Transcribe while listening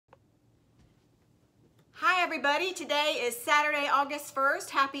everybody. Today is Saturday, August 1st.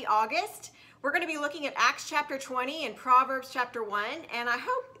 Happy August. We're going to be looking at Acts chapter 20 and Proverbs chapter 1, and I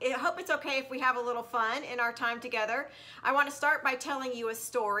hope it's okay if we have a little fun in our time together. I want to start by telling you a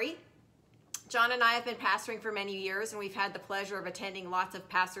story. John and I have been pastoring for many years, and we've had the pleasure of attending lots of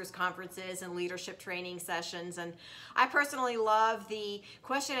pastors' conferences and leadership training sessions. And I personally love the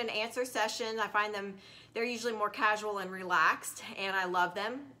question and answer sessions. I find they're usually more casual and relaxed, and I love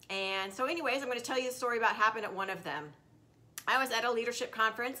them. And so anyways, I'm going to tell you a story about what happened at one of them. I was at a leadership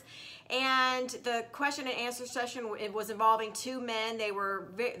conference, and the question and answer session, it was involving two men.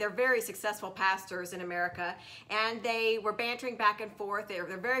 They're very successful pastors in America, and they were bantering back and forth. They're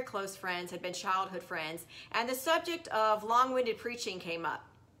very close friends, had been childhood friends, and the subject of long-winded preaching came up.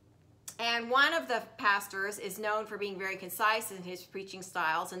 And one of the pastors is known for being very concise in his preaching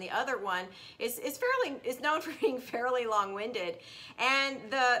styles, and the other one is known for being fairly long-winded. And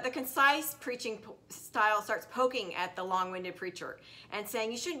the concise preaching style starts poking at the long-winded preacher and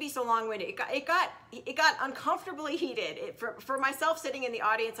saying, "You shouldn't be so long-winded." It got uncomfortably heated. For myself sitting in the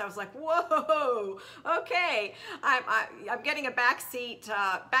audience, I was like, "Whoa, okay." I'm getting a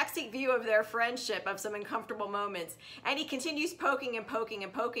backseat view of their friendship, of some uncomfortable moments. And he continues poking and poking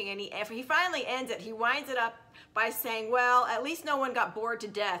and poking, and he finally ends it. He winds it up by saying, "Well, at least no one got bored to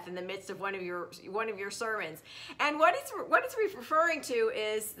death in the midst of one of your sermons." And what it's referring to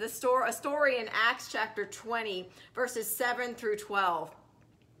is a story in Acts chapter 20, verses 7 through 12.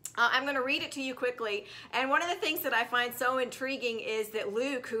 I'm going to read it to you quickly. And one of the things that I find so intriguing is that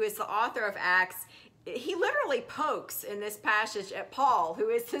Luke, who is the author of Acts, he literally pokes in this passage at Paul, who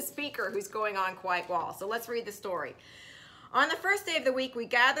is the speaker who's going on quite well. So let's read the story. "On the first day of the week, we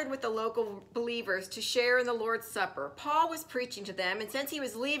gathered with the local believers to share in the Lord's Supper. Paul was preaching to them, and since he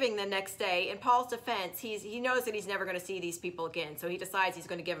was leaving the next day, in Paul's defense, he knows that he's never going to see these people again, so he decides he's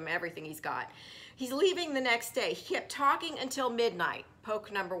going to give them everything he's got. He's leaving the next day. He kept talking until midnight, poke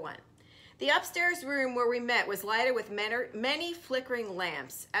number one. The upstairs room where we met was lighted with many flickering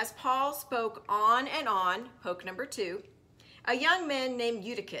lamps. As Paul spoke on and on, poke number two, a young man named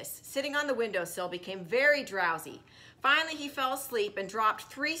Eutychus, sitting on the windowsill, became very drowsy. Finally, he fell asleep and dropped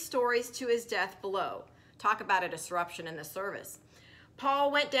 3 stories to his death below." Talk about a disruption in the service.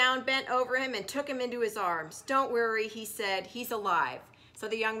 "Paul went down, bent over him, and took him into his arms. 'Don't worry,' he said, 'he's alive.'" So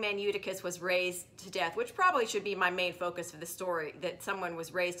the young man Eutychus was raised to death, which probably should be my main focus of the story, that someone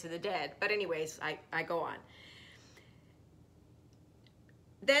was raised to the dead. But anyways, I go on.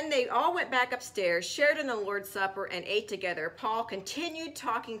 "Then they all went back upstairs, shared in the Lord's Supper, and ate together. Paul continued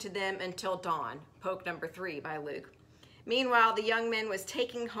talking to them until dawn." Poke number 3 by Luke. "Meanwhile, the young man was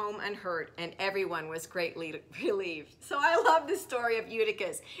taken home unhurt, and everyone was greatly relieved." So I love the story of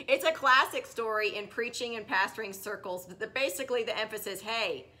Eutychus. It's a classic story in preaching and pastoring circles. Basically, the emphasis,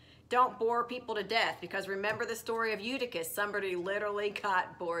 hey, don't bore people to death, because remember the story of Eutychus. Somebody literally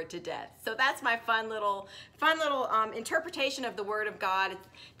got bored to death. So that's my fun little interpretation of the Word of God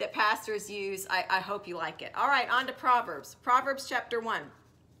that pastors use. I hope you like it. All right, on to Proverbs. Proverbs chapter 1.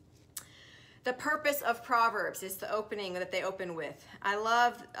 The purpose of Proverbs is the opening that they open with. I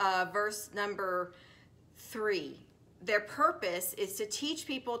love verse number 3. Their purpose is to teach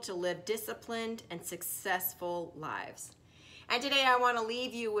people to live disciplined and successful lives. And today I want to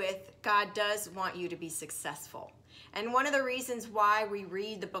leave you with, God does want you to be successful. And one of the reasons why we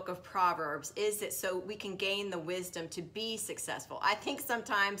read the book of Proverbs is that so we can gain the wisdom to be successful. I think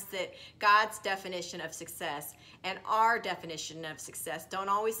sometimes that God's definition of success and our definition of success don't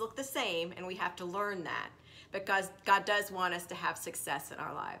always look the same, and we have to learn that, because God does want us to have success in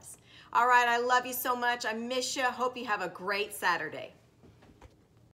our lives. All right, I love you so much. I miss you. Hope you have a great Saturday.